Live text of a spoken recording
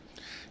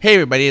Hey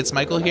everybody, it's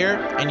Michael here,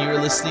 and you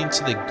are listening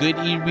to the Good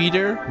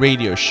E-Reader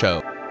radio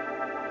show.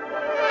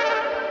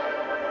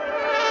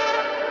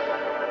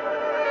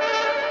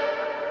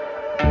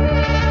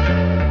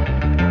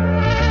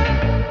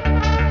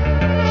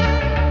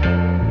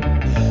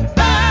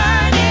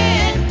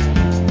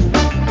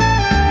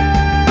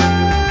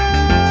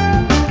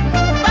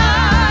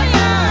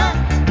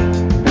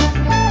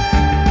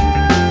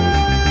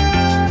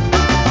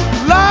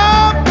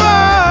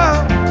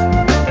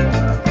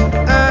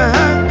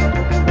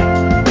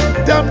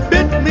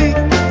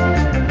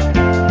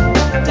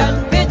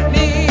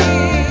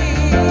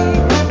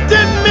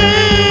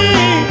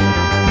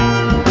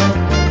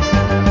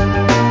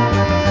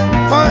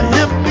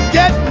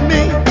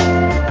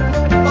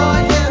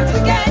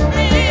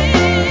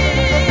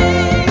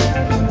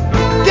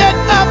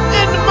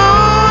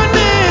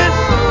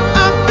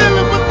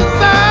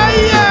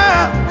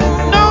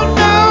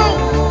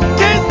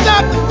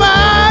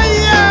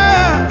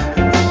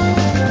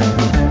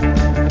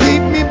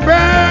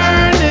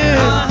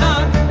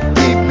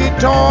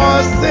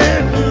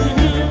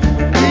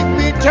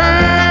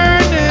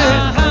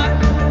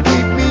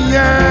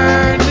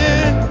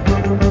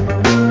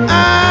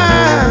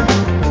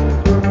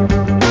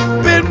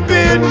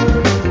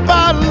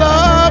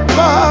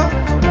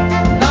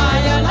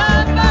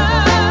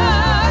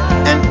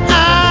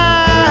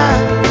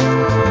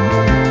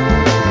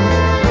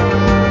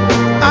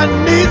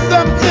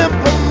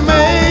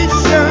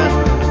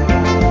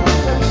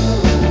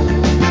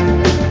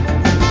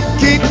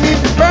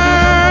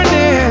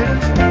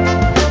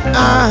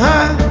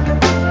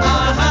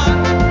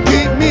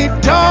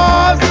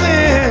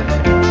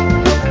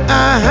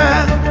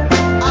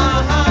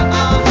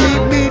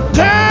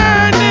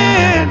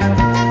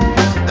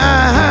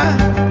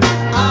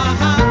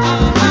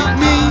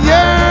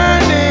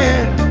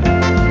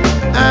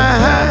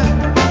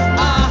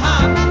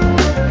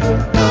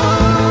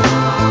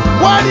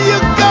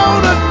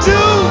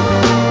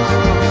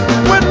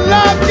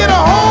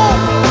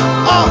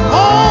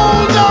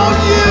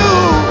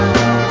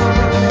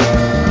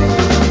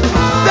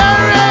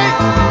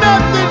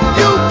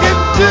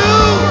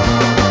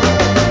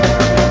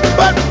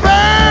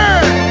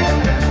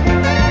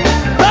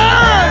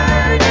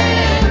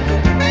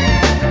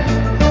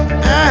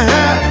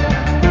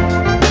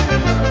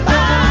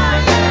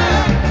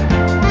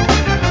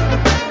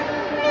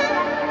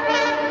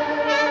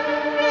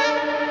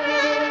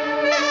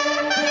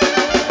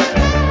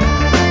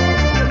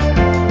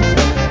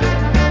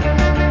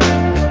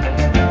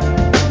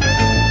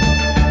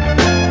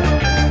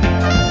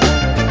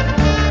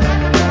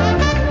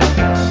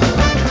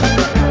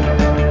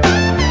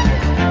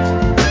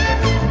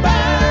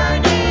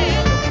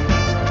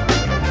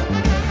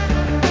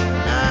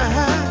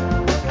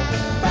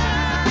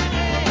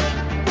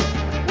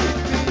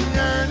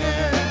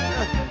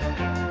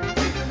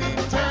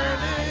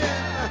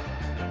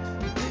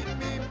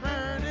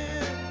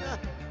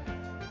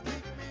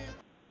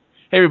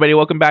 Hey everybody,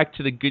 welcome back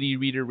to the Good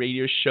E-Reader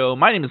radio show.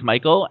 My name is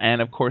Michael, and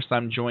of course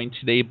I'm joined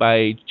today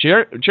by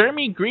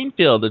Jeremy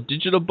Greenfield of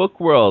Digital Book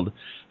World.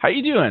 How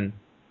you doing?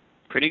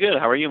 Pretty good.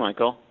 How are you,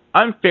 Michael?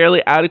 I'm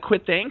fairly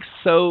adequate, thanks.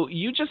 So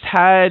you just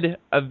had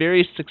a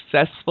very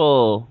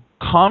successful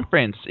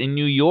conference in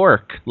New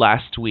York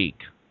last week.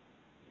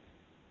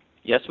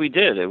 Yes, we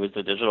did. It was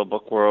the Digital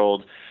Book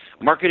World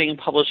Marketing and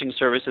Publishing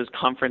Services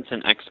Conference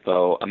and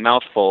Expo. A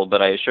mouthful,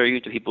 but I assure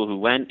you, to people who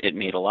went, it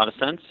made a lot of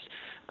sense.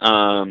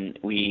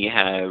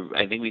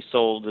 I think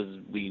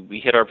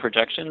we hit our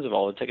projections of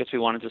all the tickets we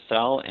wanted to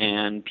sell,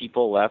 and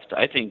people left,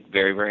 I think,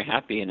 very, very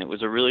happy. And it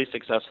was a really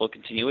successful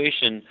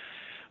continuation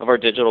of our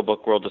Digital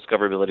Book World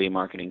Discoverability and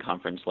Marketing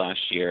Conference last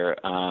year.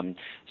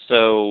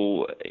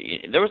 So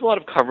there was a lot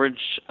of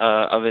coverage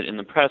of it in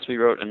the press. We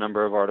wrote a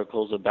number of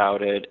articles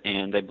about it,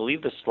 and I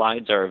believe the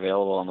slides are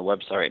available on the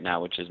website right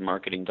now, which is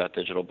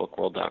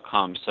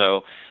marketing.digitalbookworld.com.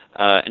 So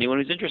anyone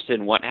who's interested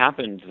in what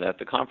happened at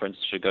the conference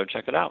should go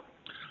check it out.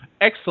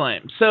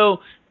 Excellent. So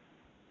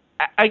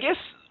I guess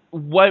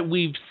what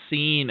we've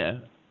seen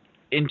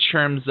in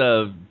terms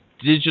of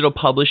digital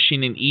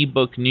publishing and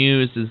ebook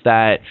news is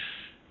that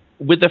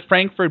with the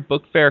Frankfurt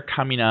Book Fair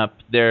coming up,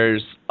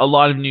 there's a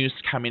lot of news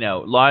coming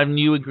out, a lot of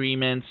new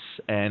agreements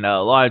and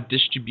a lot of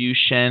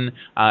distribution,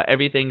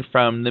 everything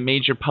from the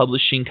major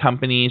publishing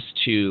companies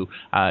to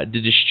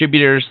the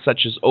distributors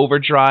such as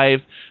Overdrive.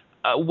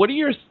 What are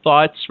your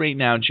thoughts right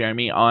now,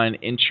 Jeremy, on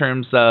in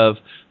terms of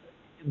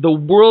the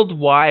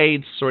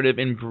worldwide sort of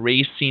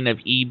embracing of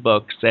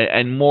ebooks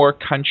and more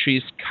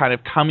countries kind of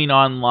coming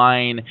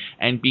online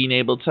and being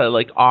able to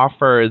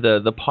offer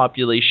the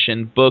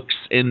population books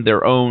in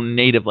their own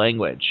native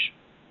language?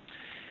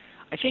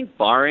 I think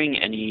barring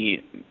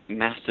any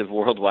massive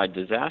worldwide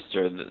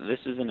disaster, this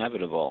is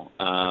inevitable.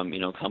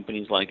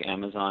 Companies like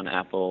Amazon,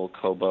 Apple,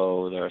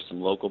 Kobo, there are some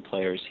local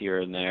players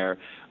here and there,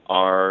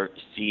 are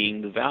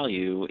seeing the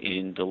value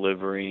in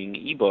delivering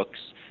ebooks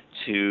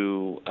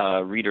to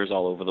readers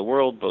all over the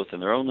world, both in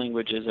their own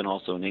languages and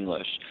also in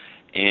English.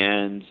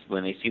 And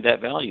when they see that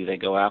value, they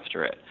go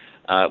after it.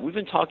 We've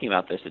been talking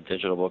about this at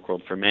Digital Book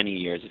World for many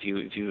years. If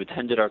you've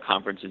attended our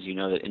conferences, you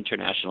know that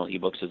international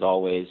ebooks is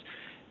always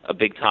a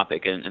big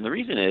topic, and the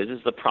reason is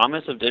the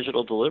promise of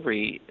digital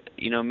delivery,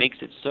 makes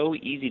it so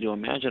easy to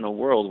imagine a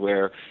world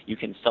where you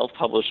can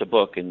self-publish a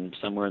book in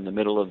somewhere in the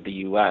middle of the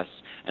U.S.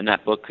 and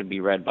that book could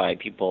be read by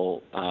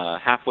people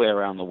halfway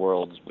around the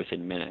world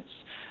within minutes.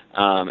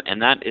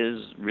 And that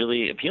is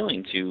really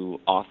appealing to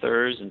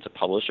authors and to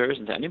publishers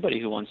and to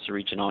anybody who wants to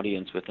reach an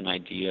audience with an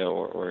idea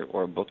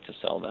or a book to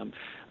sell them.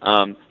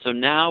 So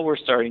now we're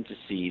starting to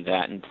see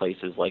that in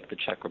places like the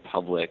Czech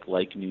Republic,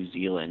 like New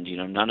Zealand,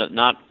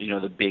 not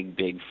the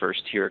big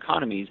first-tier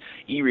economies.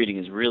 E-reading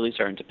is really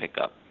starting to pick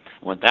up.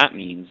 And what that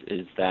means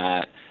is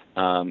that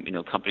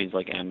companies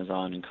like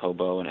Amazon and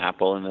Kobo and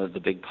Apple and the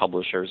big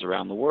publishers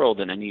around the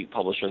world, and any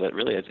publisher that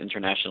really has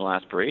international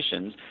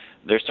aspirations,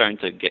 they're starting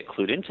to get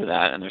clued into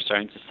that, and they're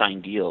starting to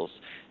sign deals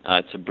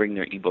to bring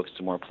their ebooks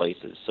to more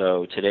places.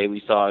 So today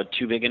we saw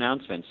two big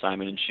announcements.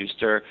 Simon &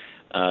 Schuster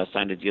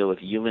signed a deal with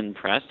Yilin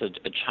Press,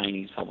 a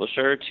Chinese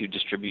publisher, to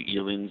distribute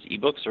Yilin's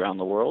ebooks around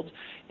the world.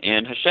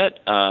 And Hachette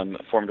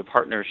formed a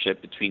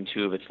partnership between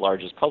two of its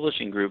largest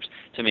publishing groups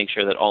to make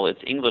sure that all its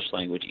English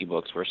language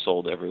ebooks were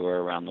sold everywhere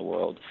around the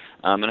world.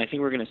 And I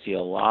think we're going to see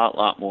a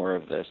lot more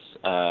of this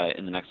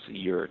in the next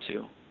year or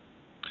two.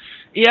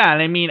 Yeah,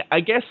 and I mean, I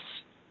guess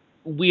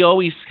we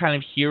always kind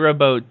of hear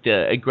about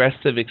the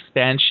aggressive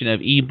expansion of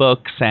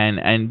ebooks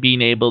and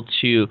being able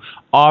to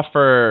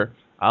offer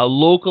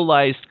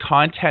localized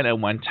content at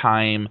one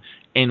time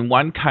in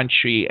one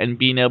country and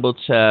being able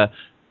to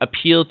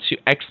appeal to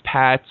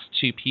expats,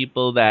 to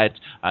people that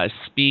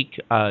speak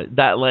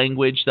that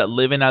language, that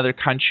live in other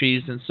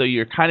countries. And so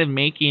you're kind of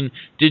making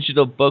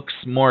digital books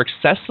more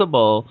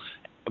accessible.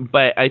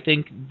 But I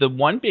think the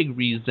one big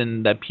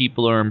reason that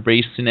people are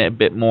embracing it a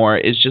bit more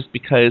is just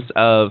because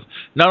of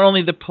not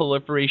only the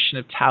proliferation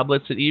of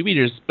tablets and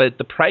e-readers, but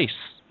the price.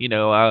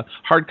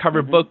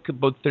 Hardcover book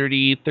about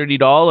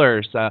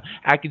 $30,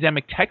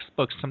 academic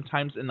textbooks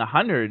sometimes in the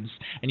hundreds,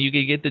 and you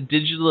can get the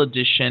digital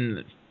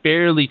edition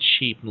fairly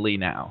cheaply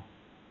now.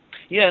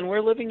 Yeah, and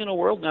we're living in a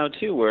world now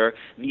too where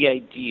the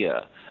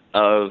idea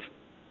of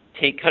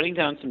cutting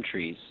down some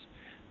trees,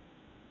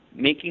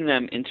 making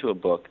them into a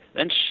book,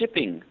 then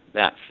shipping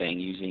that thing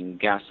using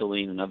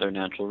gasoline and other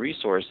natural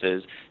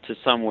resources to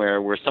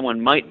somewhere where someone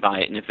might buy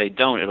it, and if they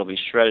don't, it'll be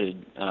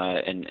shredded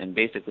and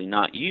basically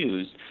not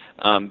used,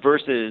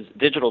 versus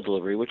digital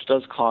delivery, which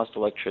does cost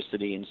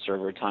electricity and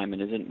server time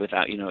and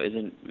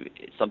isn't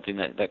something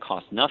that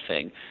costs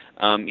nothing.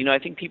 I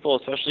think people,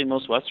 especially in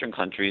most Western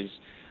countries,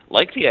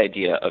 like the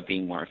idea of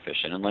being more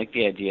efficient and like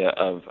the idea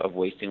of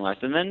wasting less.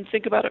 And then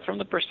think about it from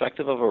the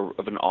perspective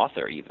of an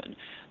author even.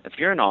 If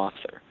you're an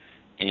author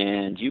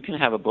and you can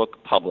have a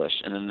book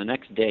published, and then the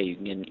next day you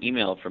can get an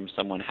email from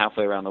someone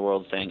halfway around the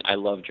world saying, "I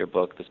loved your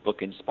book. This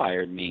book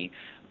inspired me.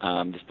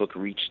 This book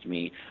reached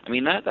me." I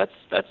mean,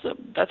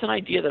 that's an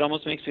idea that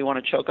almost makes me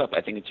want to choke up.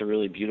 I think it's a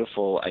really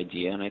beautiful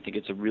idea, and I think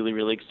it's a really,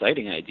 really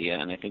exciting idea,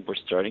 and I think we're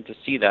starting to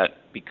see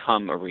that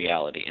become a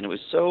reality. And it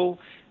was so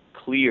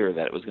clear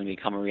that it was going to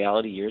become a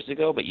reality years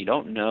ago, but you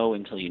don't know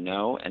until you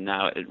know, and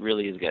now it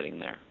really is getting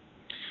there.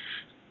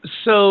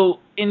 So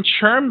in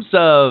terms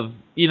of,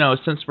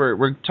 since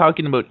we're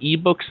talking about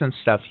ebooks and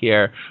stuff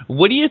here,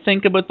 what do you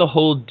think about the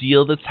whole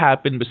deal that's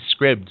happened with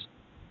Scribd?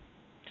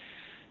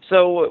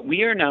 So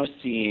we are now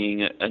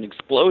seeing an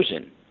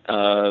explosion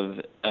of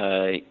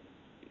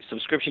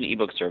subscription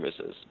ebook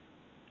services.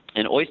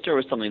 And Oyster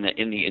was something that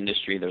in the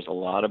industry there's a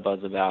lot of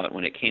buzz about.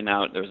 When it came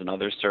out, there was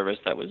another service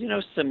that was,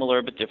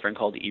 similar but different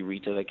called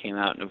eRita that came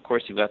out. And of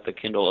course, you've got the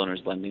Kindle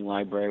Owner's Lending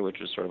Library, which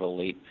was sort of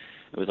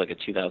it was like a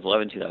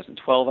 2011,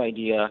 2012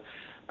 idea.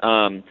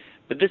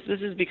 But this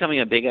is becoming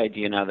a big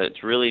idea now that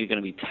it's really going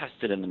to be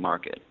tested in the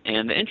market.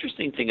 And the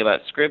interesting thing about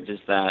Scribd is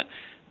that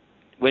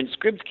when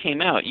Scribd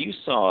came out, you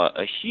saw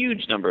a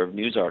huge number of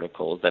news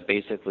articles that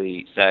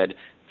basically said,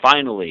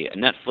 finally, a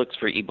Netflix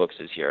for ebooks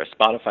is here, a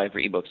Spotify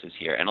for ebooks is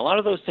here. And a lot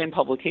of those same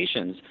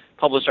publications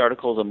published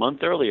articles a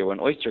month earlier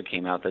when Oyster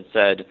came out that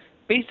said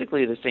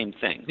basically the same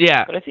thing.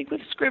 Yeah. But I think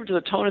with Scribd,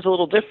 the tone is a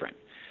little different.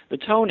 The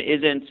tone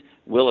isn't,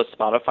 will a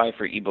Spotify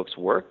for ebooks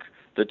work?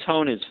 The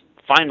tone is,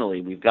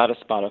 finally, we've got a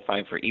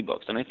Spotify for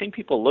ebooks. And I think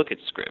people look at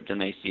Scribd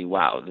and they see,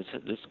 wow,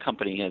 this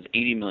company has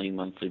 80 million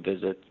monthly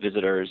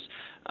visitors.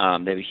 They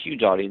have a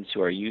huge audience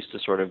who are used to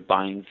sort of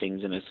buying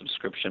things in a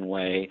subscription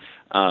way.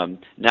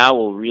 Now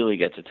we'll really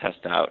get to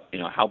test out,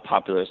 how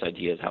popular this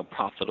idea is, how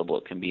profitable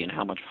it can be, and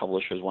how much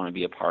publishers want to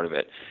be a part of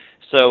it.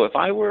 So if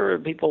I were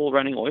people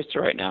running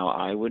Oyster right now,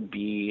 I would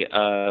be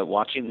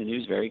watching the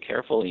news very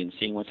carefully and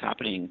seeing what's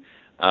happening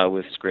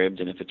with Scribd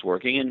and if it's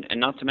working. And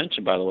not to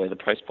mention, by the way, the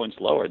price point's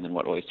lower than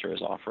what Oyster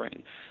is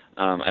offering.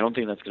 I don't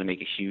think that's going to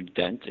make a huge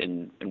dent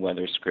in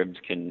whether Scribd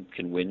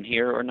can win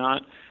here or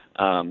not.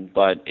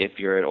 But if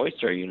you're at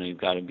Oyster, you've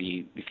got to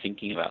be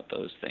thinking about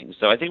those things.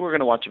 So I think we're going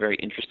to watch a very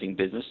interesting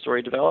business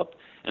story develop.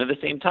 And at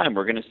the same time,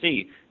 we're going to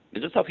see,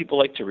 is this how people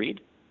like to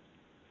read?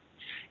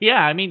 Yeah,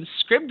 I mean,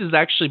 Scribd has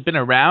actually been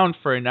around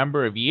for a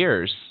number of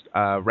years.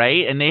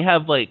 right? And they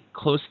have like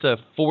close to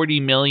 40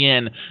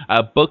 million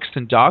books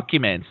and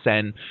documents,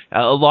 and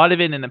a lot of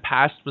it in the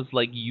past was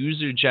like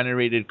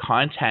user-generated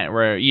content,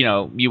 where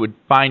you would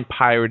find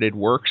pirated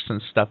works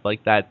and stuff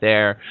like that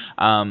there.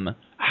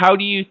 How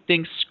do you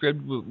think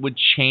Scribd would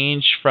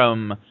change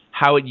from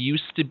how it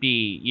used to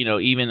be,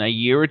 even a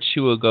year or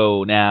two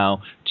ago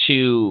now,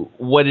 to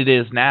what it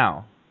is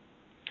now?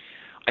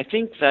 I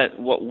think that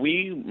what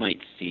we might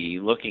see,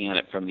 looking at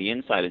it from the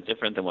inside, is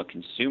different than what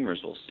consumers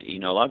will see.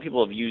 A lot of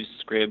people have used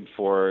Scribd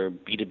for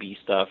B2B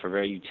stuff, or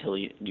very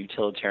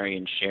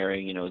utilitarian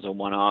sharing, as a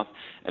one-off,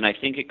 and I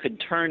think it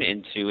could turn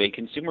into a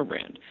consumer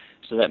brand,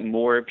 so that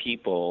more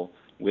people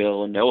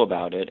will know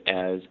about it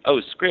as, oh,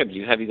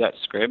 Scribd, have you got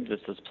Scribd? This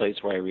is this place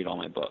where I read all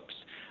my books.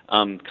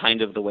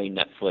 Kind of the way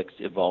Netflix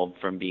evolved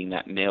from being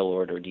that mail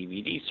order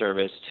DVD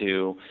service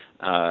to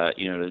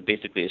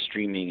basically a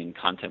streaming and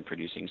content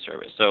producing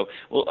service. So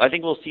I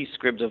think we'll see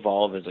Scribd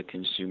evolve as a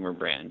consumer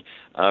brand.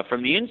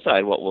 From the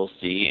inside, what we'll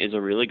see is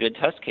a really good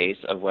test case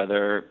of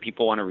whether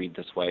people want to read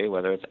this way,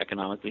 whether it's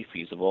economically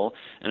feasible.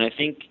 And I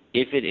think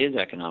if it is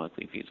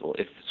economically feasible,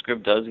 if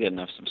Scribd does get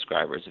enough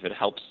subscribers, if it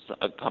helps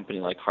a company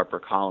like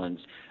HarperCollins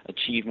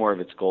achieve more of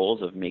its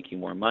goals of making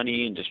more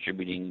money and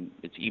distributing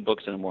its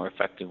ebooks in a more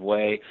effective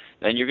way,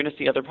 then you're going to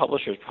see other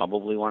publishers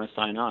probably want to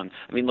sign on.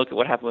 I mean, look at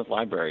what happened with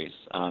libraries.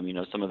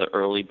 Some of the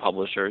early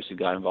publishers who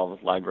got involved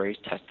with libraries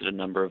tested a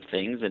number of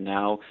things, and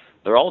now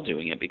they're all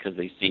doing it because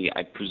they see,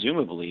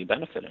 presumably,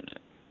 benefit in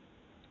it.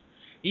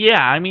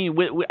 Yeah, I mean,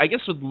 I guess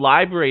with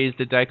libraries,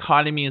 the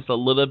dichotomy is a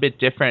little bit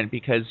different,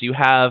 because you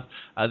have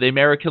the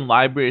American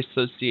Library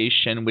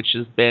Association, which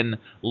has been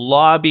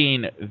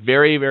lobbying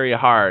very, very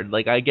hard.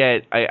 Like,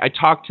 I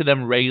talk to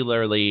them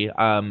regularly,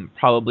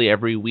 probably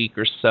every week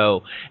or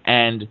so,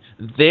 and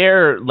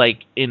they're like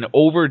in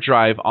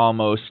overdrive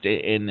almost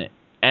and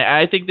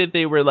I think that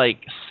they were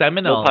like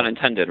seminal. No pun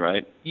intended,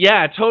 right?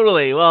 Yeah,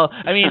 totally. Well,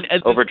 I mean,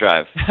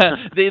 overdrive.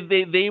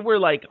 they were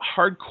like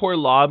hardcore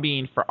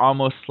lobbying for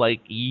almost like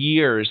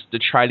years to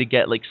try to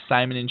get like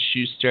Simon and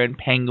Schuster and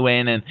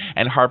Penguin and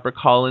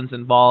HarperCollins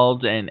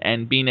involved,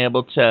 and being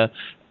able to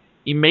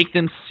make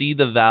them see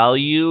the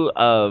value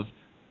of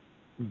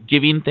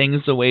giving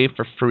things away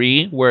for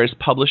free, whereas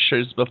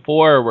publishers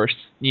before were,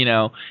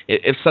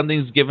 if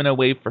something's given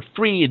away for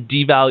free, it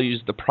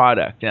devalues the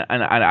product.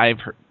 And I've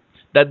heard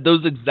that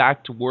those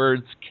exact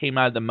words came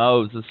out of the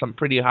mouths of some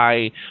pretty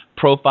high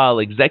profile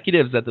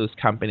executives at those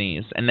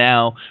companies, and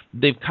now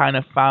they've kind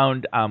of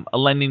found a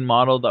lending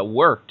model that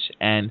worked,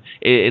 and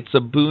it's a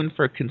boon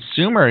for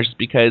consumers,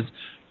 because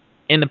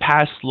in the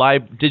past,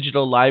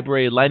 digital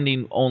library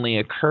lending only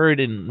occurred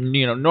in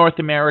North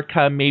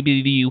America,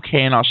 maybe the UK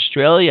and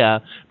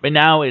Australia, but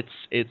now it's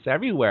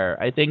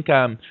everywhere. I think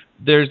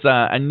there's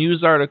a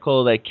news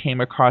article that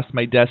came across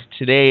my desk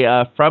today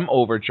from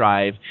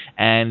Overdrive,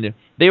 and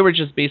they were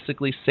just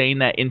basically saying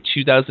that in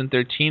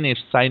 2013 they've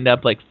signed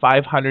up like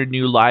 500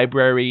 new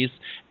libraries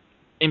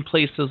in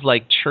places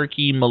like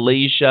Turkey,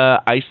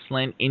 Malaysia,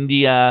 Iceland,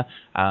 India,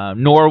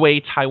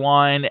 Norway,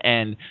 Taiwan,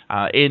 and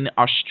in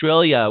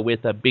Australia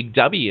with a big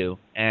W.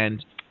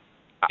 And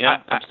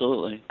yeah,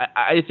 absolutely.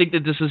 I think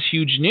that this is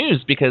huge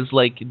news, because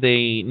like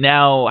they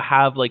now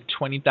have like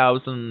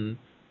 20,000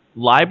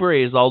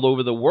 libraries all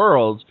over the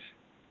world,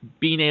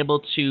 being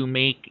able to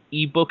make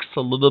ebooks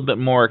a little bit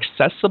more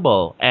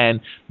accessible, and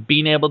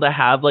being able to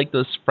have like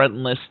those front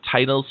list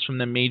titles from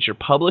the major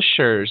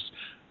publishers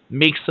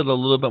makes it a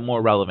little bit more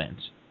relevant.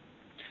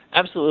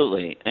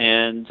 Absolutely,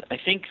 and I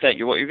think that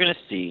what you're going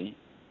to see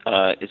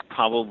is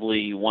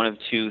probably one of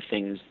two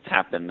things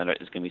happen that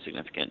is going to be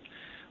significant.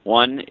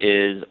 One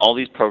is all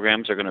these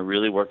programs are going to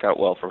really work out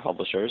well for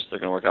publishers. They're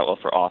going to work out well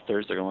for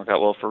authors. They're going to work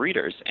out well for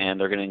readers, and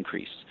they're going to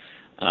increase.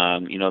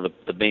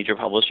 The major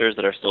publishers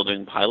that are still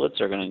doing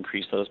pilots are going to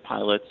increase those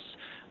pilots,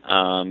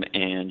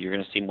 and you're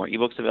going to see more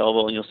ebooks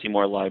available, and you'll see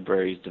more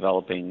libraries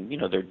developing,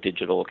 their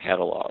digital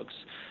catalogs.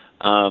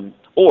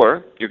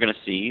 Or you're going to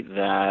see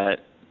that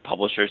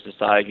publishers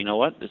decide, you know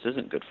what, this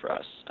isn't good for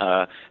us,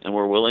 and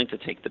we're willing to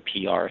take the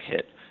PR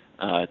hit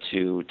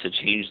to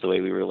change the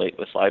way we relate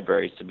with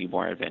libraries to be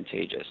more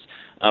advantageous.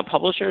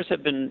 Publishers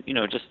have been,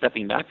 just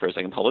stepping back for a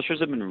second, publishers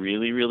have been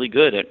really, really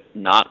good at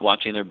not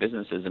watching their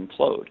businesses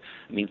implode.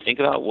 I mean, think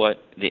about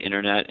what the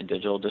internet and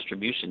digital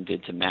distribution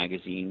did to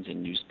magazines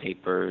and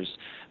newspapers.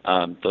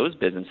 Those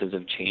businesses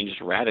have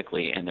changed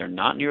radically, and they're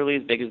not nearly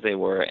as big as they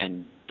were,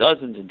 and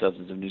dozens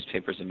of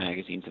newspapers and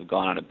magazines have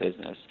gone out of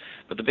business.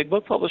 But the big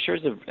book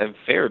publishers have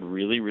fared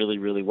really, really,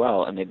 really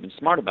well, and they've been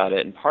smart about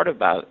it, and part of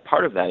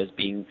that is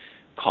being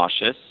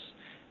cautious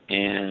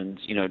and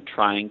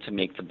trying to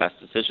make the best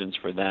decisions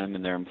for them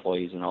and their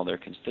employees and all their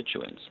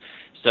constituents.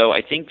 So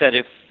I think that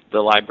if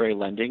the library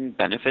lending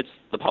benefits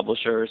the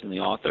publishers and the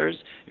authors,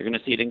 you're going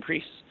to see it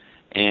increase.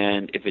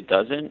 And if it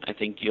doesn't, I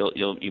think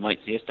you might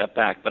see a step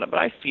back. But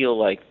I feel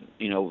like,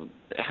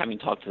 having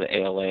talked to the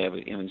ALA,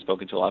 having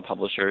spoken to a lot of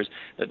publishers,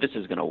 that this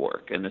is going to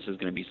work, and this is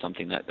going to be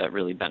something that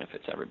really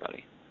benefits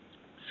everybody.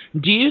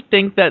 Do you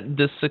think that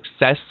the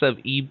success of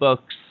ebooks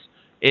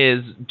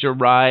is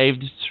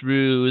derived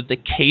through the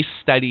case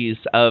studies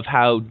of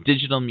how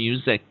digital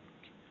music,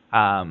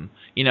 there's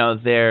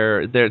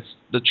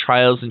the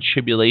trials and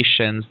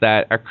tribulations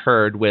that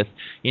occurred with,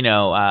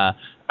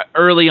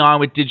 early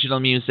on with digital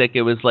music.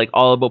 It was like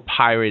all about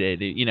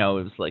pirated. It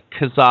was like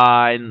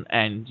Kazaa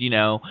and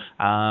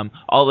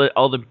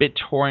all the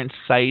BitTorrent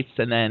sites,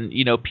 and then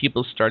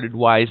people started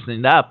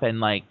wising up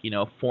and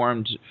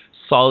formed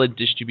solid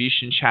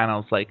distribution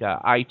channels like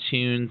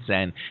iTunes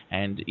and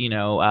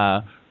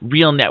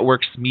Real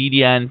Networks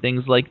Media and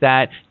things like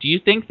that. Do you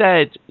think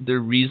that the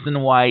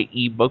reason why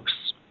ebooks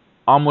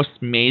almost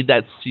made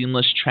that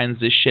seamless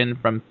transition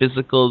from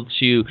physical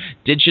to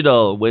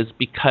digital was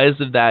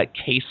because of that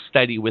case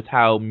study with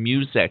how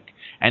music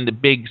and the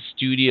big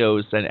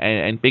studios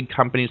and big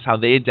companies, how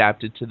they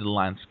adapted to the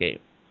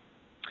landscape?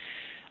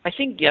 I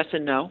think yes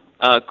and no.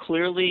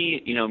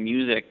 Clearly,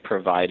 music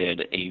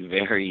provided a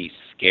very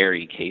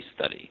scary case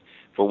study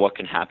for what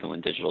can happen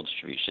with digital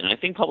distribution. And I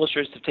think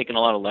publishers have taken a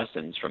lot of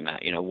lessons from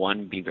that.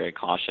 One, be very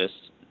cautious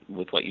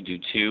with what you do.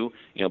 Two,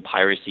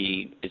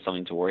 piracy is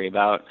something to worry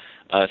about.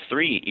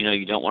 Three,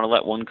 you don't want to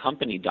let one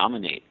company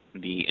dominate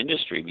the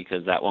industry,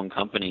 because that one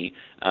company,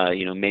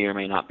 may or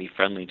may not be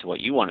friendly to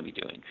what you want to be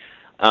doing.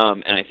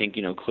 And I think,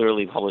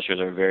 clearly publishers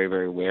are very,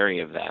 very wary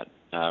of that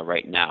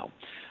right now.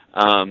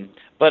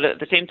 But at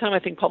the same time, I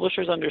think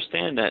publishers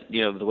understand that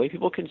the way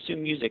people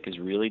consume music is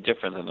really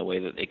different than the way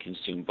that they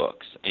consume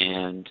books.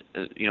 And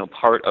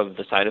part of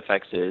the side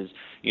effects is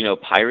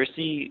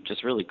piracy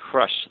just really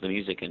crushed the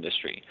music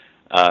industry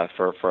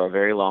for a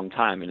very long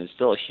time, and is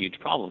still a huge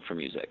problem for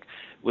music.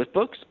 With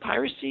books,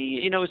 piracy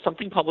is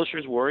something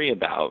publishers worry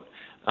about.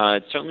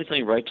 It's certainly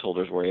something rights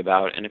holders worry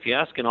about. And if you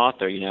ask an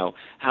author,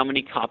 how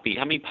many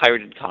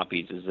pirated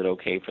copies is it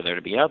okay for there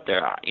to be out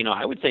there?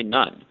 I would say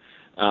none.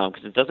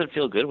 Because it doesn't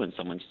feel good when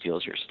someone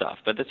steals your stuff.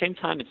 But at the same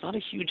time, it's not a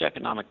huge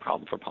economic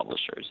problem for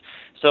publishers.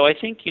 So I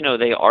think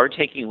they are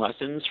taking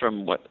lessons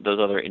from what those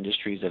other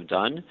industries have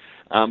done.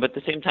 But at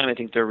the same time, I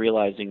think they're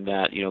realizing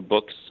that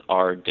books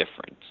are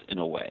different in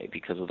a way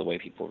because of the way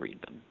people read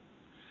them.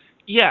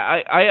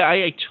 Yeah,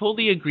 I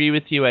totally agree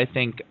with you. I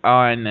think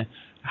on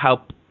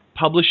how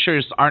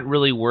publishers aren't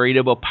really worried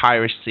about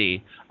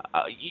piracy.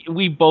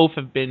 We both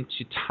have been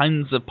to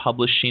tons of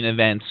publishing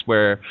events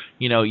where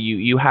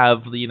you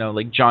have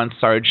like John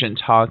Sargent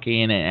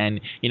talking and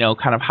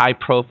kind of high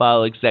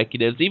profile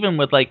executives, even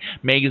with like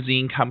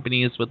magazine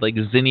companies with like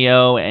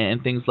Zinio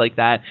and things like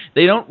that.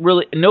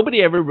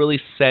 Nobody ever really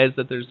says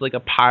that there's like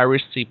a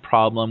piracy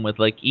problem with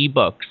like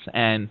ebooks.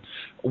 And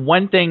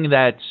one thing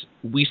that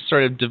we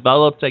sort of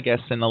developed, I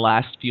guess, in the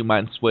last few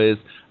months was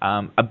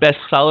a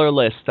bestseller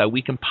list that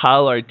we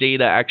compile our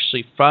data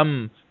actually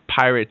from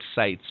pirate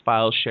sites,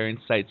 file sharing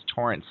sites,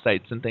 torrent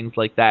sites, and things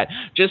like that,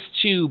 just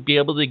to be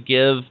able to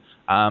give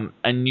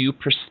a new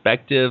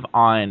perspective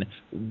on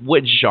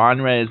what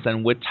genres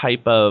and what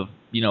type of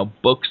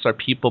books are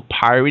people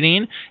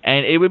pirating.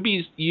 And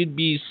you'd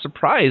be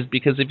surprised,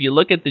 because if you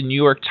look at the New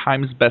York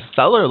Times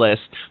bestseller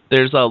list,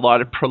 there's a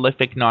lot of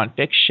prolific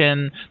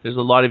nonfiction, there's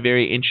a lot of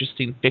very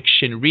interesting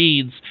fiction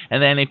reads,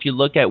 and then if you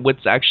look at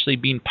what's actually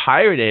being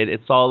pirated,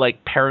 it's all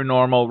like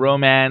paranormal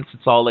romance,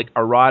 it's all like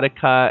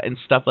erotica and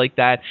stuff like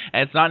that,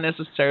 and it's not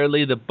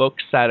necessarily the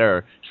books that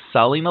are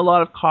selling a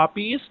lot of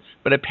copies,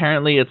 but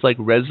apparently it's like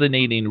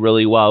resonating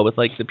really well with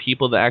like the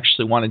people that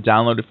actually want to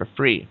download it for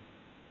free.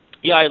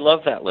 Yeah, I love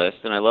that list,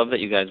 and I love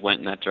that you guys went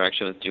in that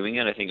direction with doing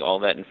it. I think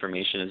all that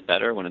information is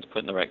better when it's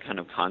put in the right kind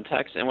of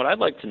context. And what I'd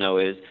like to know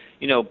is,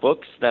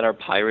 books that are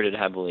pirated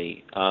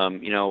heavily,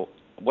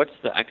 what's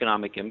the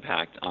economic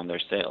impact on their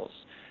sales?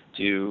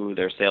 Do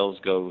their sales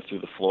go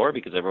through the floor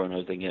because everyone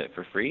knows they can get it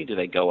for free? Do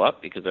they go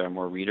up because there are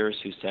more readers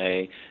who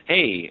say,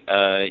 hey,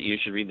 you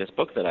should read this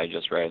book that I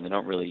just read, and they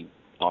don't really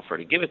offer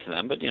to give it to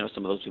them, but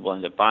some of those people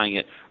end up buying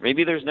it.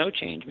 Maybe there's no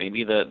change.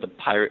 Maybe the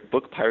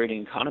book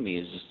pirating economy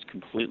is just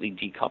completely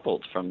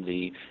decoupled from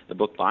the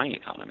book buying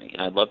economy.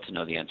 And I'd love to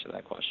know the answer to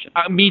that question.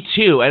 Me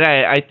too. And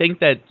I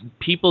think that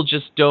people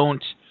just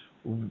don't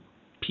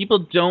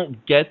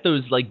get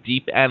those like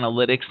deep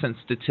analytics and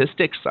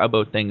statistics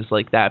about things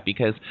like that,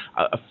 because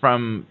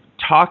from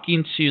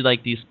talking to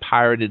like these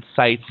pirated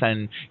sites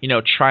and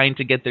trying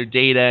to get their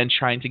data and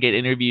trying to get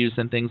interviews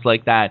and things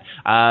like that,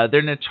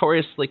 they're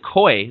notoriously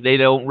coy. They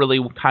don't really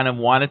kind of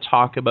want to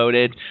talk about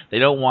it. They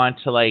don't want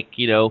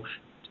to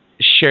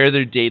share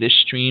their data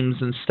streams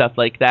and stuff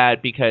like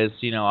that, because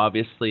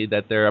obviously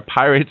that they're a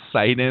pirate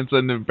site and it's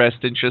in their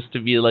best interest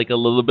to be like a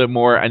little bit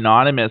more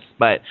anonymous.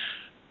 But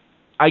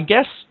I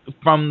guess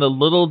from the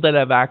little that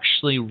I've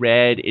actually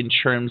read in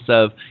terms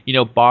of,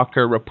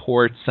 Barker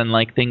reports and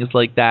like things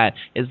like that,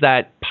 is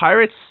that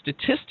pirates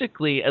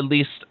statistically, at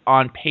least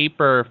on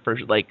paper for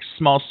like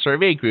small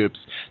survey groups,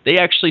 they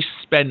actually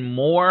spend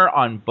more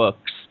on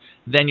books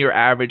than your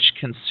average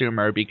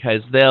consumer,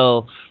 because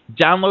they'll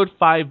download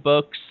 5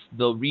 books,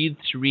 they'll read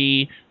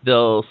 3,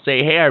 they'll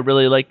say, hey, I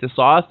really like this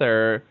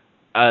author,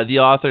 the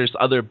author's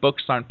other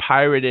books aren't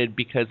pirated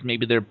because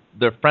maybe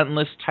they're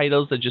frontlist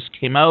titles that just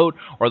came out,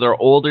 or they're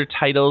older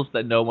titles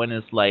that no one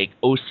is like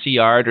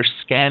OCR'd or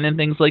scanned and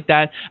things like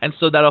that. And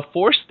so that'll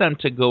force them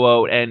to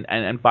go out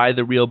and buy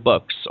the real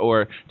books,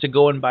 or to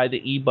go and buy the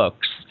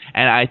ebooks.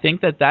 And I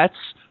think that that's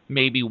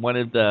maybe one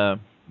of the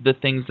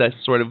things that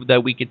sort of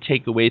that we could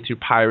take away through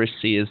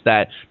piracy, is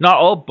that not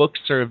all books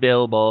are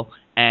available,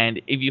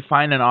 and if you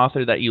find an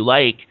author that you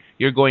like,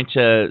 you're going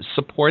to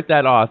support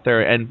that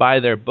author and buy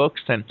their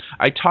books. And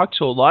I talk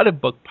to a lot of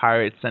book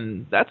pirates,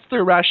 and that's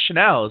their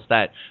rationale, is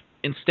that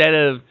instead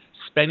of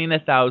spending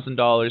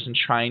 $1,000 and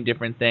trying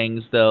different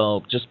things,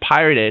 they'll just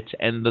pirate it,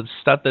 and the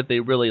stuff that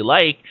they really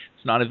like,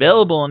 it's not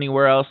available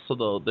anywhere else, so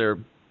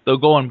they'll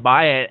go and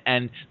buy it,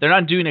 and they're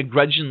not doing it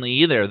grudgingly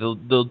either.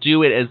 They'll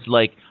do it as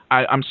like,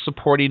 I'm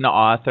supporting the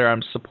author,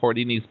 I'm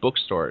supporting these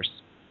bookstores.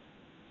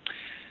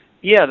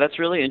 Yeah, that's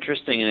really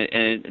interesting,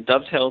 and it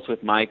dovetails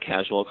with my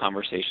casual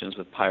conversations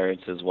with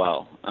pirates as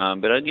well.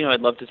 But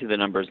I'd love to see the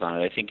numbers on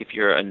it. I think if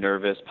you're a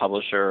nervous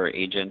publisher or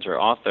agent or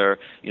author,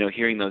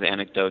 hearing those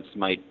anecdotes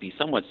might be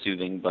somewhat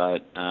soothing,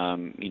 but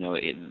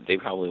they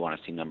probably want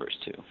to see numbers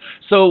too.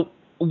 So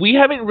we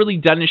haven't really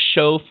done a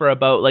show for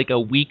about like a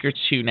week or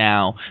two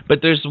now,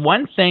 but there's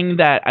one thing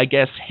that I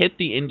guess hit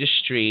the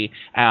industry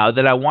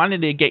that I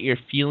wanted to get your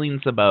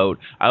feelings about.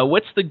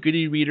 What's the Good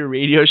e-Reader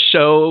Radio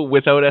Show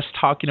without us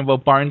talking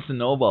about Barnes and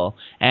Noble?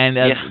 And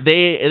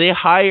they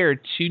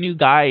hired two new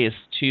guys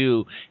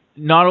to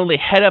not only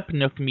head up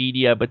Nook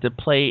Media, but to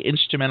play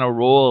instrumental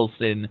roles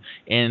in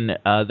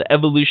the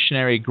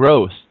evolutionary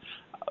growth.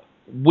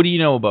 What do you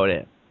know about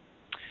it?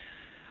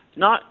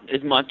 Not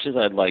as much as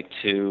I'd like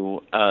to.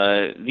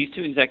 These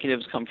two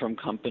executives come from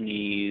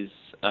companies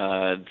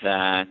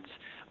that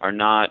are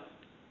not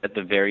at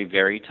the very,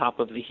 very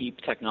top of the heap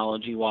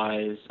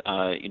technology-wise.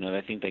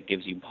 I think that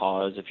gives you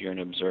pause if you're an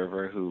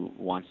observer who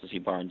wants to see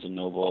Barnes &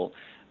 Noble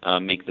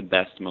make the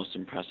best, most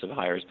impressive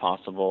hires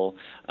possible.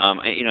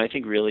 I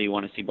think really you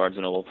want to see Barnes &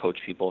 Noble poach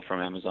people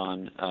from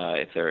Amazon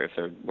if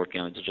they're working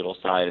on the digital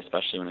side,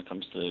 especially when it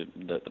comes to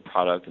the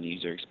product and the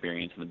user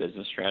experience and the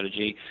business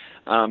strategy.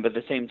 But at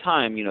the same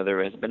time,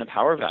 there has been a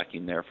power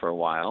vacuum there for a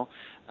while.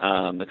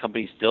 The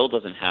company still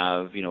doesn't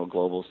have, a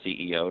global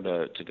CEO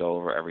to go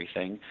over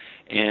everything,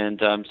 and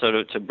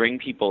so to bring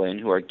people in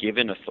who are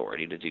given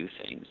authority to do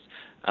things,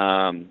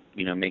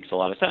 makes a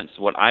lot of sense.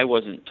 What I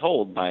wasn't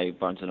told by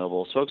Barnes &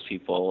 Noble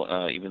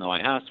spokespeople, even though I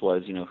asked,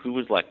 was, who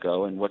was let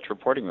go and which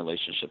reporting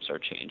relationships are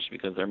changed,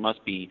 because there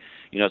must be,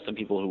 some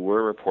people who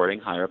were reporting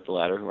higher up the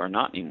ladder who are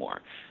not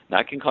anymore.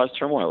 That can cause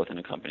turmoil within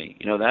a company.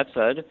 That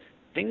said,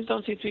 things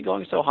don't seem to be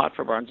going so hot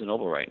for Barnes &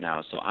 Noble right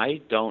now, so I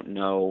don't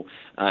know.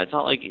 It's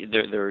not like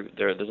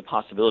there's a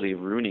possibility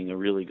of ruining a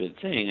really good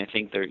thing. I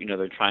think they're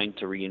trying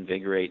to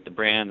reinvigorate the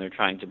brand. They're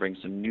trying to bring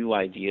some new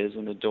ideas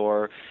in the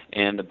door,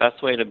 and the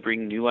best way to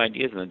bring new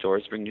ideas in the door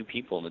is to bring new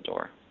people in the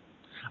door.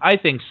 I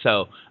think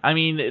so. I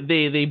mean,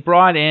 they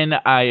brought in,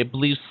 I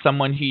believe,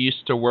 someone who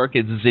used to work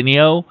at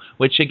Zinio,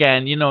 which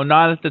again,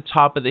 not at the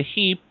top of the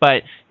heap,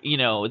 but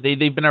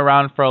they've been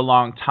around for a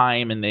long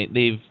time, and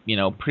they've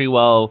pretty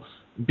well,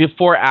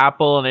 before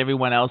Apple and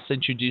everyone else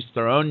introduced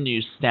their own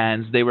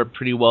newsstands, they were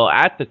pretty well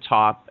at the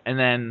top, and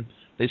then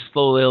they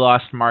slowly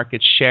lost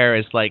market share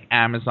as like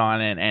Amazon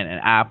and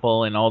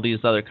Apple and all these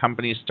other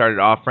companies started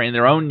offering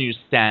their own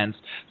newsstands,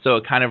 so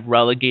it kind of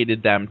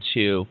relegated them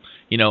to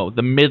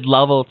the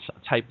mid-level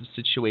type of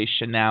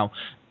situation now.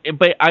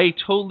 But I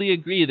totally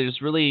agree,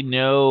 there's really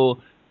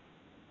no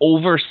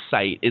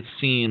oversight, it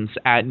seems,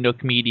 at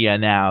Nook Media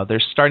now.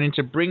 They're starting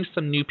to bring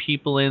some new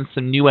people in,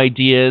 some new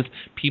ideas,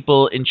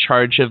 people in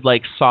charge of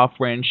like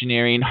software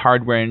engineering,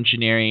 hardware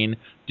engineering,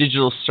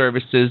 digital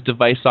services,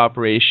 device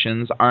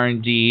operations,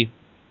 R&D,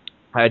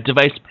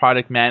 device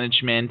product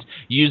management,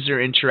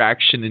 user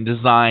interaction and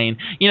design.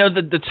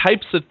 The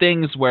types of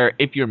things where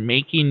if you're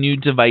making new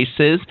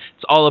devices,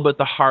 it's all about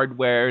the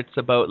hardware. It's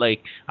about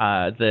like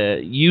the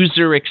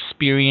user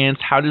experience.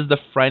 How does the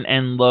front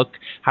end look?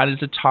 How does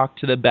it talk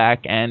to the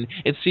back end?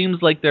 It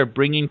seems like they're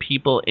bringing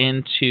people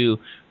into,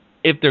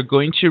 if they're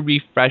going to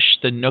refresh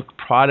the Nook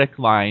product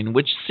line,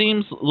 which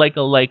seems like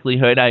a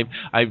likelihood.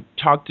 I've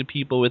talked to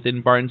people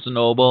within Barnes &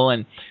 Noble,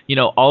 and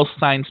all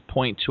signs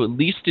point to at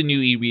least a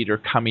new e-reader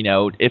coming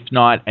out, if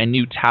not a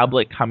new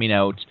tablet coming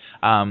out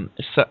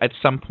at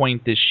some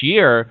point this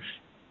year.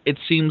 It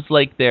seems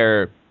like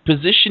they're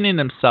positioning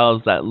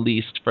themselves at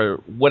least for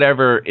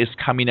whatever is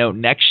coming out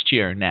next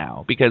year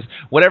now, because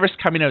whatever's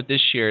coming out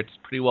this year, it's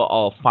pretty well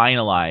all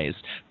finalized.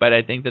 But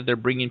I think that they're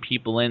bringing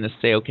people in to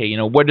say, okay,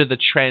 what are the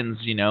trends?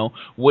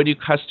 What do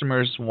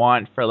customers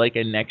want for like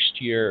a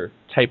next year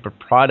type of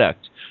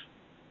product?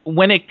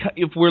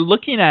 If we're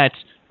looking at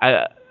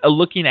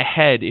looking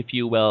ahead, if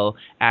you will,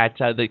 at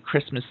the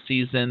Christmas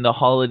season, the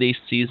holiday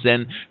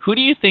season, who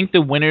do you think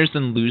the winners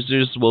and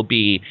losers will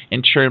be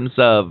in terms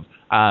of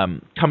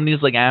companies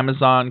like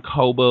Amazon,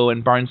 Kobo,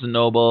 and Barnes &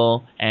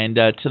 Noble, and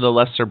to the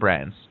lesser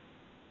brands?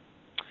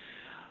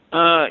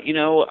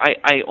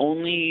 I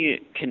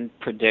only can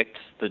predict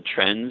the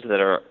trends that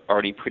are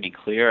already pretty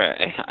clear.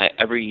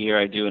 Every year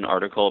I do an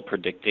article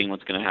predicting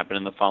what's going to happen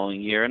in the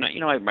following year, and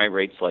my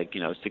rate's like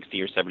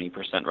 60 or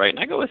 70% right, and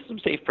I go with some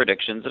safe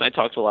predictions, and I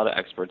talk to a lot of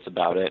experts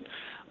about it.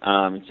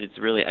 It's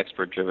a really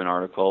expert-driven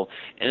article,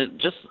 and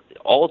just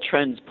all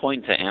trends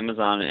point to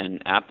Amazon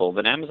and Apple,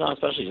 but Amazon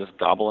especially just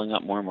gobbling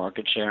up more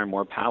market share and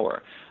more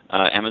power.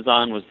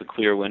 Amazon was the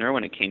clear winner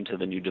when it came to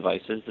the new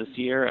devices this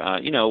year.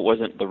 It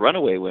wasn't the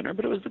runaway winner,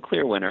 but it was the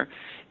clear winner.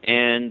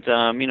 And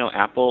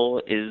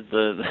Apple is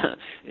the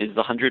is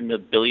the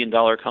 $100 billion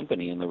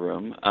company in the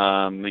room.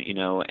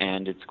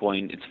 And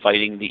it's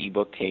fighting the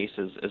ebook case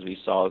as we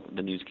saw.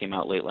 The news came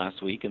out late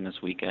last week and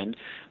this weekend.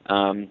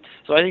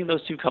 So I think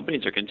those two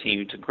companies are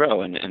continuing to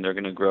grow, and they're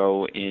going to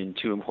grow in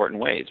two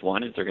important ways.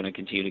 One is they're going to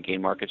continue to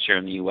gain market share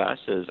in the U.S.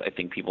 as I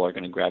think people are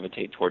going to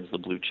gravitate towards the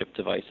blue chip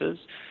devices.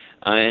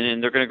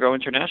 And they're going to grow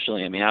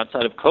internationally. I mean,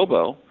 outside of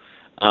Kobo,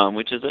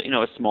 which is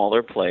a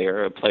smaller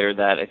player, a player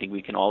that I think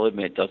we can all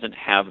admit doesn't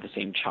have the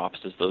same chops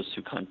as those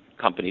two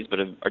companies, but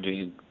are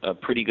doing a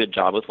pretty good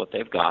job with what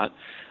they've got.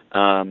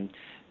 And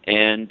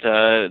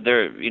they're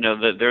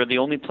the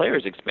only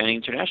players expanding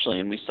internationally.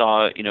 And we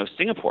saw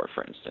Singapore,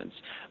 for instance,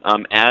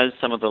 as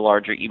some of the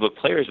larger ebook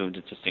players moved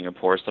into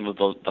Singapore, some of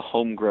the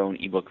homegrown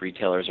ebook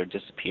retailers are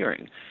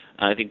disappearing.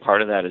 I think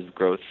part of that is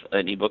growth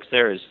in ebooks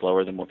there is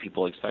slower than what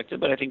people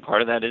expected, but I think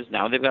part of that is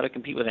now they've got to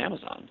compete with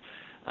Amazon.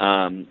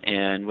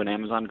 And when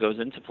Amazon goes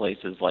into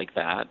places like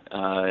that,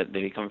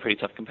 they become a pretty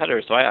tough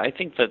competitor. So I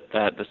think that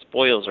the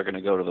spoils are going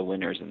to go to the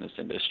winners in this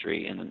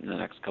industry in the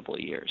next couple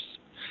of years.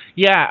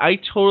 Yeah, I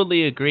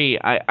totally agree.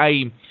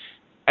 I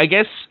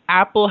guess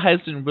Apple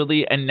hasn't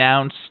really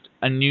announced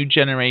a new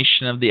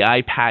generation of the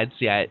iPads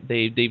yet.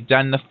 They've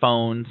done the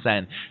phones,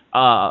 and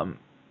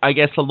I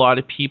guess a lot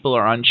of people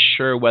are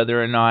unsure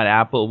whether or not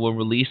Apple will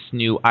release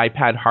new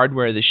iPad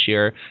hardware this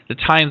year. The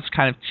time's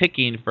kind of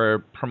ticking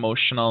for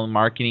promotional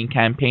marketing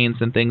campaigns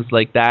and things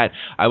like that.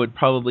 I would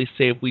probably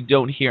say if we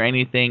don't hear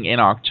anything in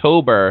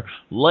October,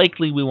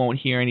 likely we won't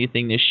hear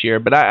anything this year.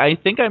 But I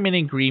think I'm in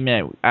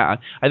agreement. I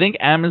think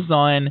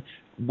Amazon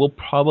will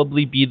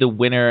probably be the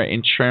winner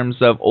in terms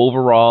of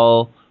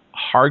overall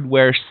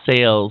hardware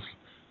sales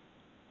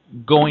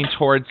going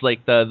towards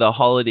like the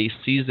holiday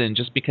season,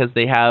 just because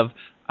they have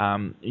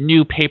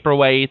new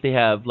paperweight, they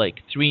have like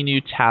 3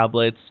 new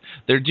tablets,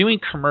 they're doing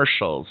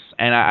commercials,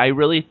 and I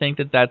really think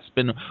that that's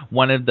been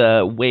one of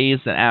the ways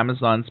that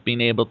Amazon's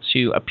been able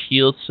to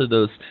appeal to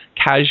those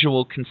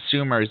casual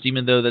consumers,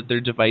 even though that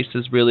their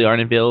devices really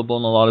aren't available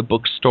in a lot of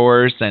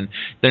bookstores, and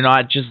they're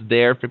not just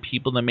there for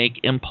people to make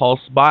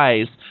impulse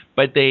buys,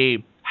 but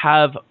they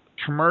have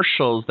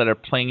commercials that are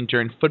playing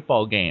during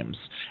football games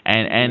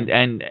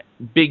and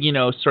big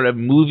sort of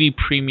movie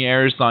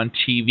premieres on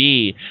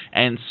TV,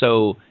 and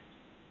so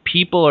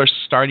people are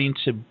starting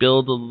to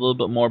build a little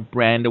bit more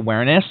brand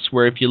awareness,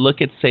 where if you look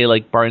at, say,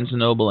 like Barnes &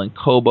 Noble and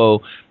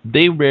Kobo,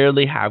 they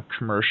rarely have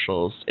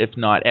commercials, if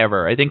not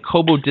ever. I think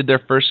Kobo did their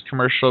first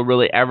commercial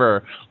really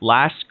ever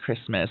last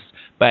Christmas,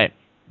 but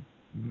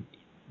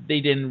they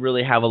didn't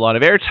really have a lot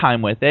of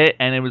airtime with it,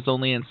 and it was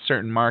only in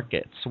certain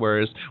markets,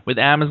 whereas with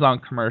Amazon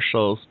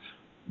commercials,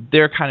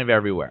 they're kind of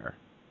everywhere.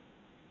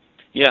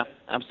 Yeah,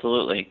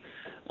 absolutely.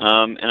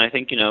 And I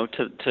think to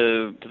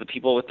the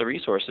people with the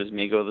resources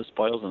may go the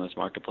spoils in this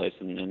marketplace,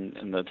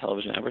 and the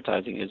television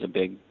advertising is a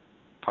big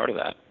part of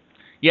that.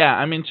 Yeah,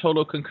 I'm in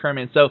total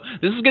concurrence. So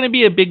this is going to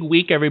be a big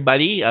week,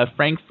 everybody.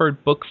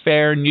 Frankfurt Book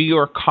Fair, New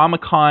York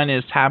Comic Con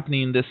is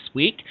happening this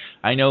week.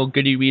 I know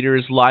Goody Reader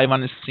is live on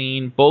the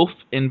scene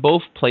in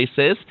both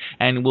places,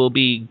 and we'll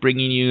be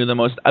bringing you the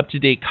most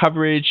up-to-date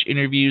coverage,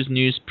 interviews,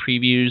 news,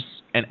 previews,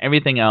 and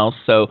everything else.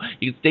 So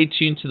you can stay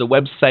tuned to the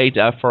website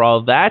for all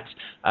of that.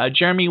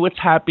 Jeremy, what's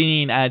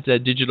happening at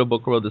Digital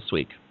Book World this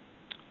week?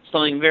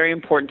 Something very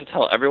important to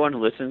tell everyone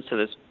who listens to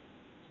this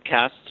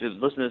to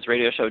listen to this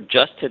radio show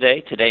just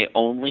today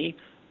only,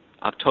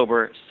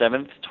 October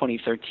 7th,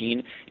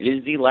 2013. It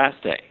is the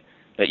last day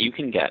that you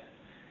can get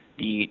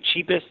the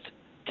cheapest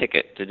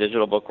ticket to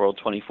Digital Book World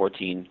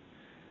 2014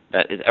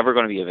 that is ever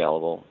going to be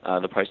available.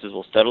 The prices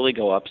will steadily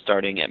go up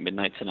starting at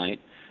midnight tonight.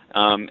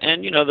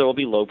 And there will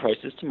be low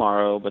prices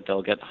tomorrow, but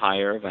they'll get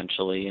higher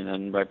eventually, and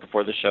then right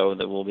before the show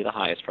there will be the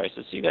highest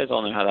prices. So you guys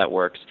all know how that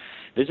works.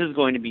 This is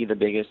going to be the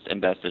biggest and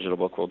best Digital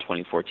Book World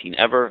 2014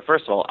 ever.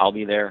 First of all, I'll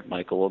be there.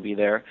 Michael will be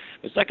there.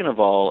 But second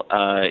of all,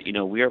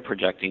 we are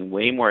projecting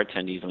way more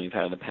attendees than we've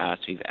had in the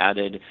past. We've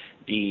added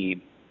the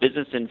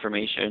business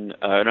information,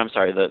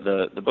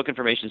 the book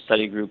information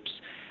study groups,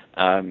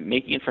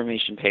 Making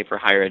Information Pay for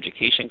Higher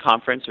Education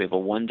conference. We have a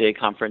one-day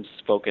conference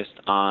focused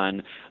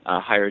on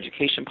higher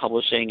education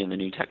publishing and the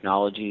new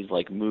technologies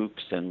like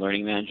MOOCs and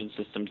learning management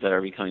systems that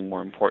are becoming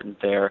more important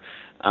there.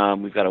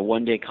 We've got a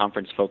one-day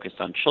conference focused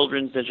on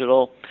children's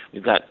digital.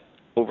 We've got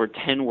over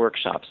 10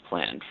 workshops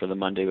planned for the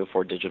Monday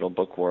before Digital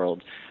Book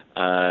World.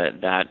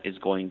 that is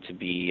going to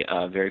be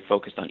very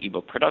focused on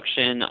ebook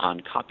production,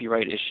 on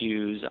copyright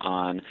issues,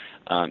 on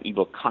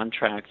ebook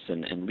contracts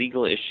and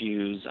legal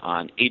issues,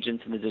 on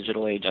agents in the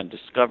digital age, on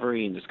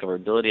discovery and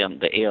discoverability.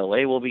 The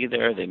ALA will be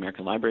there, the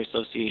American Library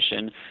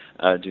Association,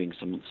 doing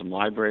some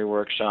library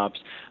workshops.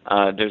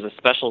 There's a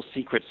special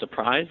secret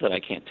surprise that I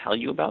can't tell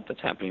you about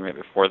that's happening right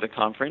before the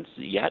conference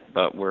yet,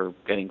 but we're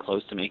getting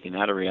close to making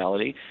that a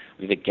reality.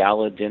 We have a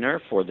gala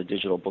dinner for the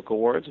Digital Book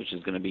Awards, which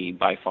is going to be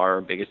by far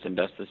our biggest and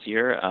best this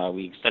year.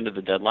 We extended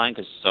the deadline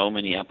because so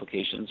many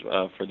applications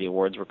for the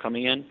awards were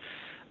coming in.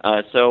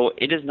 So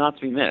it is not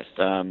to be missed.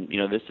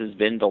 This has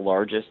been the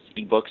largest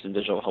ebooks and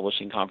digital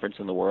publishing conference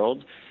in the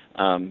world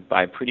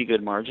by a pretty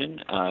good margin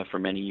for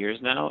many years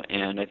now,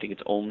 and I think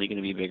it's only going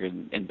to be bigger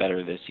and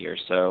better this year.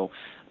 So,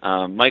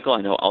 Michael,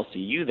 I know I'll see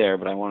you there,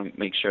 but I want to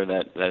make sure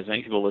that as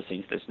many people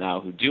listening to this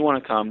now who do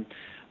want to come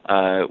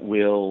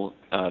will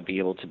be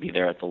able to be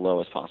there at the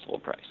lowest possible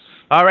price.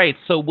 All right,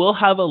 so we'll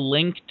have a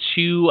link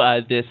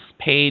to this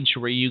page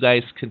where you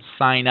guys can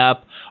sign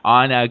up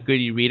on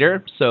Goody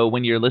Reader. So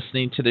when you're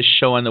listening to this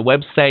show on the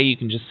website, you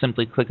can just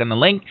simply click on the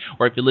link.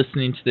 Or if you're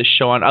listening to this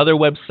show on other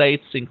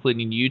websites,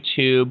 including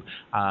YouTube,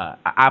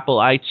 Apple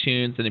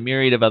iTunes, and a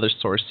myriad of other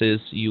sources,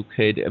 you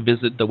could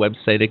visit the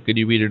website at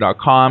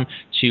goodyreader.com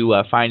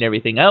to find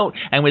everything out.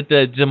 And with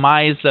the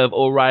demise of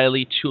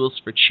O'Reilly Tools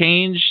for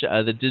Change,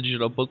 the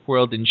digital book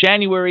world in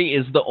January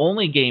is the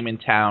only game in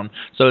town.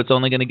 So it's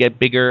only going to get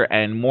bigger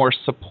and more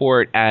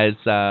support as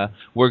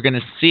we're going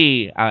to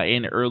see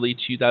in early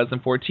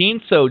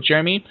 2014. So,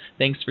 Jeremy,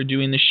 thanks for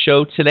doing the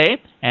show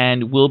today,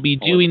 and we'll be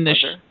doing this.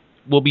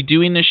 We'll be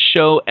doing this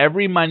show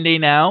every Monday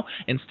now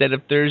instead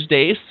of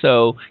Thursdays.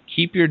 So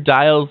keep your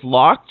dials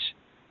locked,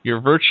 your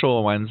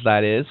virtual ones,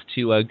 that is,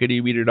 to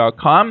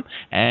goodyreader.com.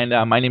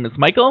 And my name is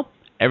Michael.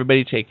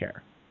 Everybody, take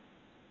care.